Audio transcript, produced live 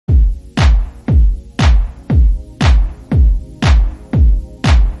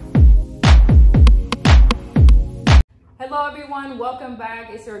Hello everyone, welcome back.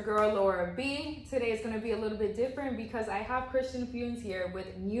 It's your girl Laura B. Today is going to be a little bit different because I have Christian Funes here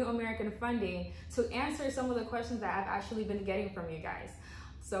with New American Funding to answer some of the questions that I've actually been getting from you guys.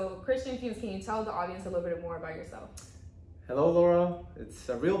 So Christian Funes, can you tell the audience a little bit more about yourself? Hello Laura, it's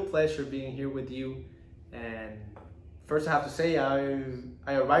a real pleasure being here with you. And first I have to say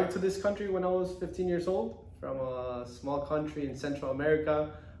I arrived to this country when I was 15 years old from a small country in Central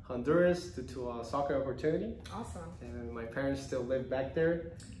America, Honduras, due to a soccer opportunity. Awesome. And my parents still live back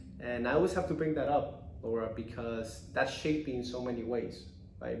there. And I always have to bring that up, Laura, because that's shaped me in so many ways,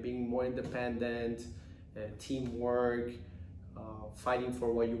 right? Being more independent, teamwork, fighting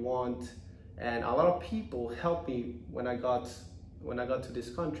for what you want. And a lot of people helped me when I got to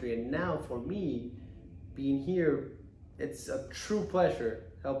this country. And now for me, being here, it's a true pleasure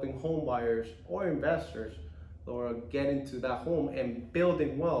helping home buyers or investors, Laura, get into that home and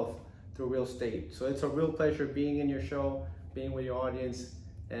building wealth through real estate. So it's a real pleasure being in your show, being with your audience,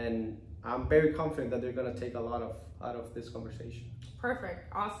 and I'm very confident that they're gonna take a lot out of this conversation.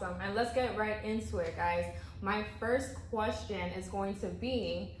 Perfect, awesome. And let's get right into it, guys. My first question is going to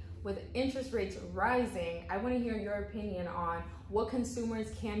be, with interest rates rising, I want to hear your opinion on what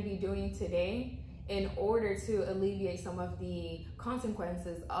consumers can be doing today in order to alleviate some of the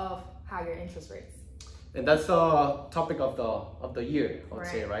consequences of higher interest rates. And that's the topic of the year, I would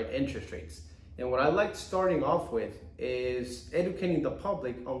say, right? Interest rates. And what I like starting off with is educating the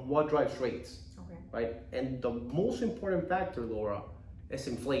public on what drives rates, right? And the most important factor, Laura, is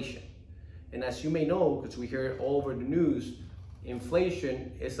inflation. And as you may know, because we hear it all over the news,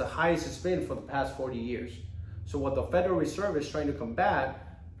 inflation is the highest it's been for the past 40 years. So what the Federal Reserve is trying to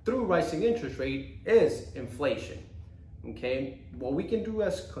combat through rising interest rate is inflation, okay? What we can do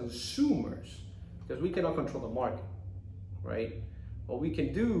as consumers, because we cannot control the market, right? What we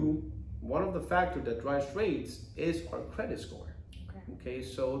can do, one of the factors that drives rates is our credit score, okay?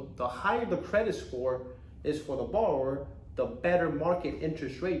 So the higher the credit score is for the borrower, the better market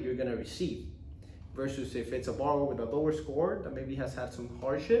interest rate you're gonna receive. Versus if it's a borrower with a lower score that maybe has had some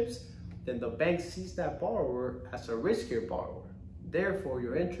hardships, then the bank sees that borrower as a riskier borrower. Therefore,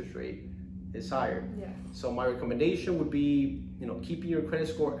 your interest rate is higher. Yeah. So my recommendation would be, keeping your credit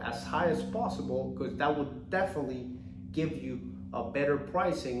score as high as possible, because that would definitely give you a better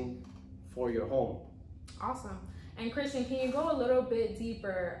pricing for your home. Awesome. And Christian, can you go a little bit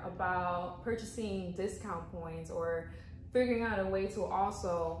deeper about purchasing discount points or figuring out a way to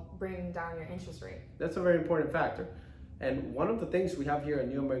also bring down your interest rate? That's a very important factor. And one of the things we have here at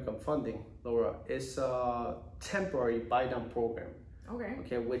New American Funding, Laura, is a temporary buy-down program.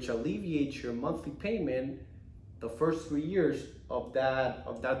 Okay, which alleviates your monthly payment the first 3 years of that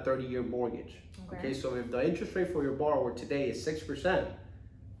 30-year mortgage. Okay, so if the interest rate for your borrower today is 6%,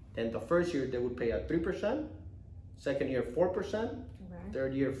 then the first year they would pay at 3%, second year 4%,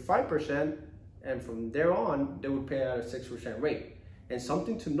 third year 5%, and from there on, they would pay at a 6% rate. And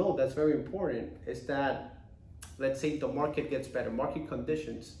something to note that's very important is that, let's say the market gets better, market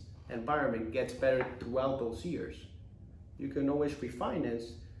conditions, environment gets better throughout those years, you can always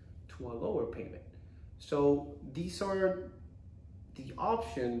refinance to a lower payment. So these are the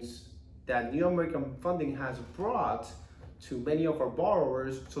options that New American Funding has brought to many of our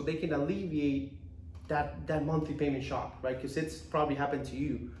borrowers so they can alleviate that monthly payment shock, right? Because it's probably happened to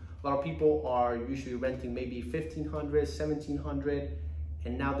you. A lot of people are usually renting maybe $1,500, $1,700,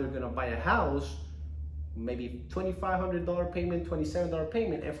 and now they're gonna buy a house, maybe $2,500 payment, $27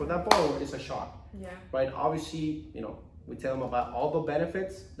 payment, and for that borrower, it's a shock. Yeah. Right? Obviously, we tell them about all the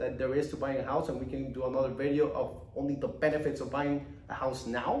benefits that there is to buying a house, and we can do another video of only the benefits of buying a house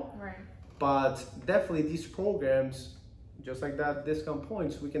now. Right. But definitely these programs, just like that discount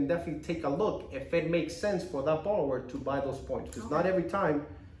points, we can definitely take a look if it makes sense for that borrower to buy those points. Because not every time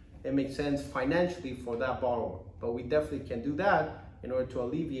it makes sense financially for that borrower, but we definitely can do that in order to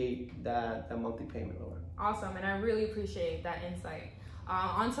alleviate that monthly payment lower. Awesome, and I really appreciate that insight.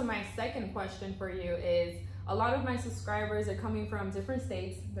 On to my second question for you is, a lot of my subscribers are coming from different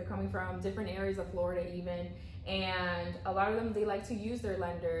states, they're coming from different areas of Florida even, and a lot of them, they like to use their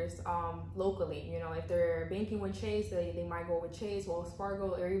lenders locally. If they're banking with Chase, they might go with Chase, Wells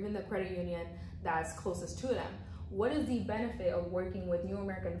Fargo, or even the credit union that's closest to them. What is the benefit of working with New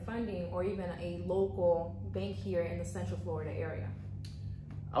American Funding or even a local bank here in the Central Florida area?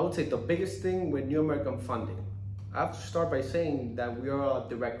 I would say the biggest thing with New American Funding, I have to start by saying that we are a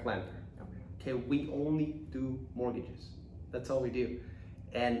direct lender. Okay, we only do mortgages. That's all we do.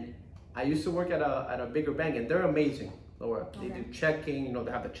 And I used to work at a bigger bank, and they're amazing, Laura. They do checking,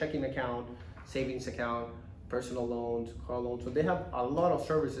 they have the checking account, savings account, personal loans, car loans. So they have a lot of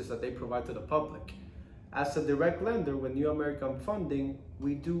services that they provide to the public. As a direct lender with New American Funding,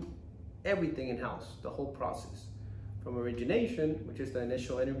 we do everything in-house, the whole process. From origination, which is the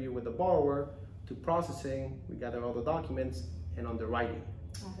initial interview with the borrower, to processing, we gather all the documents, and underwriting.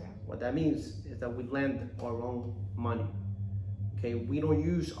 Okay. What that means is that we lend our own money. Okay, we don't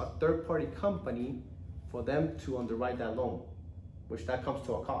use a third-party company for them to underwrite that loan, which that comes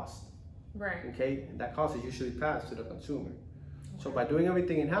to a cost. Right. Okay, and that cost is usually passed to the consumer. Okay. So by doing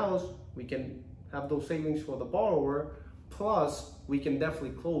everything in-house, we can have those savings for the borrower, plus we can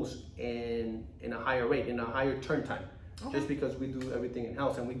definitely close in a higher rate, in a higher turn time, just because we do everything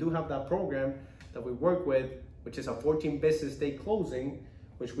in-house. And we do have that program that we work with, which is a 14 business day closing,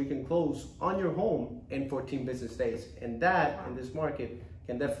 which we can close on your home in 14 business days. And that, in this market,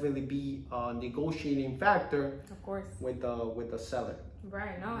 can definitely be a negotiating factor, of course, with the seller.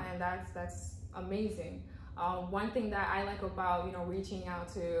 Right. No, and that's amazing. One thing that I like about reaching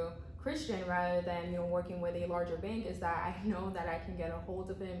out to Christian rather than working with a larger bank is that I know that I can get a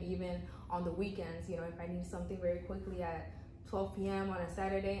hold of him even on the weekends. If I need something very quickly at 12 p.m. on a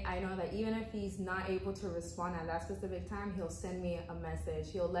Saturday, I know that even if he's not able to respond at that specific time, he'll send me a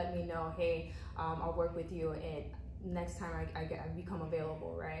message. He'll let me know, hey, I'll work with you and next time I become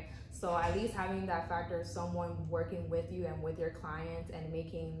available, right? So at least having that factor, someone working with you and with your clients and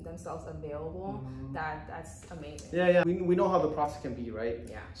making themselves available, that's amazing. Yeah. We know how the process can be, right?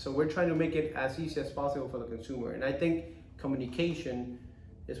 Yeah. So we're trying to make it as easy as possible for the consumer. And I think communication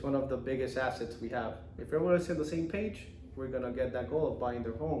is one of the biggest assets we have. If everyone is on the same page, we're gonna get that goal of buying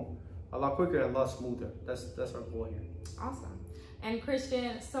their home a lot quicker and a lot smoother. That's our goal here. Awesome. And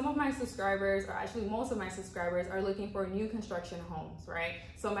Christian, some of my subscribers, or actually most of my subscribers, are looking for new construction homes, right?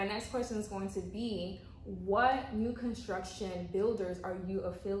 So my next question is going to be, what new construction builders are you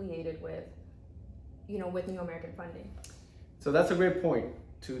affiliated with, with New American Funding? So that's a great point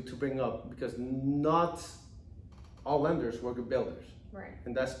to bring up, because not all lenders work with builders. Right.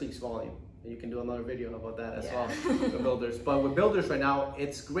 And that speaks volume. You can do another video about that as well, with builders. But with builders right now,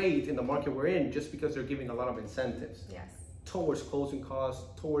 it's great in the market we're in just because they're giving a lot of incentives. Yes. Towards closing costs,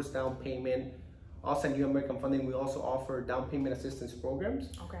 towards down payment. Also, New American Funding, we also offer down payment assistance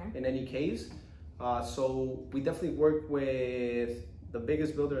programs. Okay. In any case. So we definitely work with the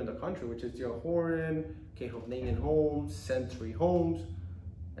biggest builder in the country, which is D.R. Horton, Hovnanian Homes, Century Homes,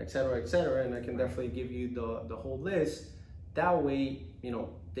 etc., etc. And I can definitely give you the whole list. That way,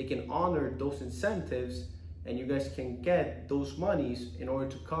 they can honor those incentives and you guys can get those monies in order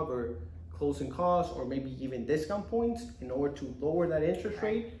to cover closing costs or maybe even discount points in order to lower that interest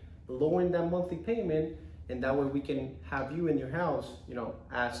rate, lowering that monthly payment, and that way we can have you in your house,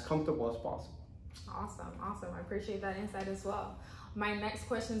 as comfortable as possible. Awesome. I appreciate that insight as well. My next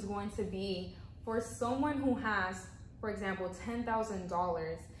question is going to be, for someone who has, for example,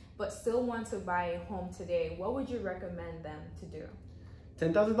 $10,000 but still wants to buy a home today, what would you recommend them to do?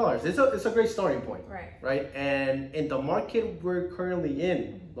 $10,000. It's a great starting point. Right. And in the market we're currently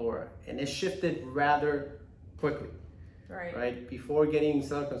in, Laura, and it shifted rather quickly. Right. Before getting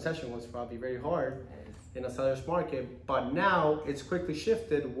seller concession was probably very hard in a seller's market, but now it's quickly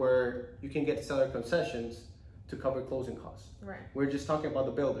shifted where you can get seller concessions to cover closing costs. Right. We're just talking about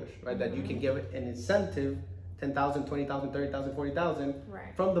the builders, right? That you can give an incentive, $10,000, $20,000, $30,000,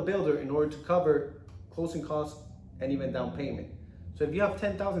 $40,000 from the builder in order to cover closing costs and even down payment. So if you have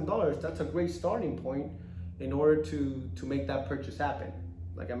 $10,000, that's a great starting point in order to make that purchase happen.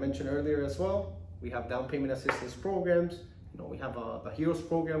 Like I mentioned earlier as well, we have down payment assistance programs. We have the HEROES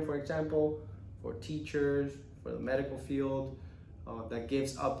program, for example, for teachers, for the medical field, that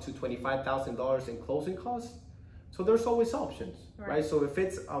gives up to $25,000 in closing costs. So there's always options, right? So if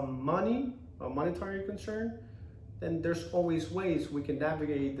it's a monetary concern, then there's always ways we can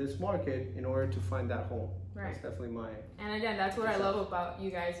navigate this market in order to find that home. That's definitely my... And again, that's what I love about you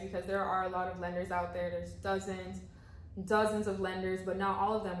guys, because there are a lot of lenders out there. There's dozens of lenders, but not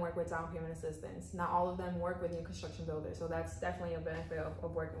all of them work with down payment assistance. Not all of them work with new construction builders. So that's definitely a benefit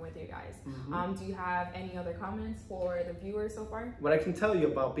of working with you guys. Do you have any other comments for the viewers so far? What I can tell you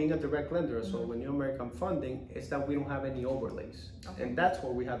about being a direct lender as well with New American Funding is that we don't have any overlays. And that's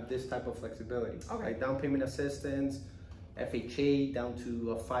where we have this type of flexibility. Like down payment assistance, FHA down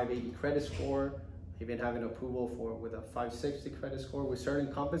to a 580 credit score, even having approval with a 560 credit score with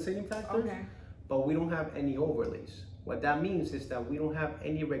certain compensating factors. But we don't have any overlays. What that means is that we don't have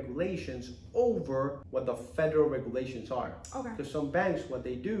any regulations over what the federal regulations are. Because some banks, what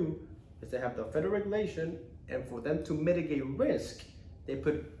they do is they have the federal regulation, and for them to mitigate risk, they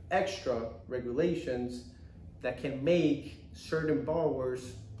put extra regulations that can make certain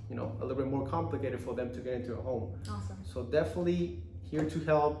borrowers, a little bit more complicated for them to get into a home. So definitely here to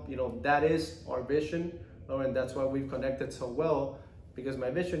help. You know, that is our vision, and that's why we've connected so well, because my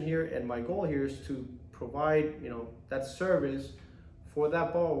vision here and my goal here is to provide, you know, that service for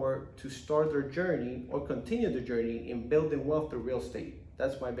that borrower to start their journey or continue the journey in building wealth through real estate.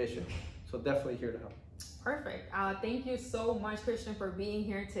 That's my vision. So definitely here to help. Perfect. Thank you so much, Christian, for being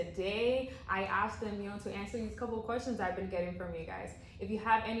here today. I asked them, you know, to answer these couple of questions I've been getting from you guys. If you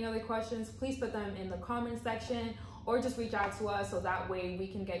have any other questions, please put them in the comment section or just reach out to us so that way we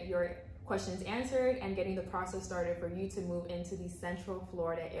can get your questions answered and getting the process started for you to move into the Central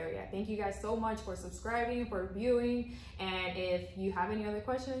Florida area. Thank you guys so much for subscribing, for viewing, and if you have any other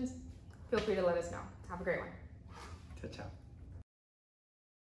questions, feel free to let us know. Have a great one. Ciao, ciao.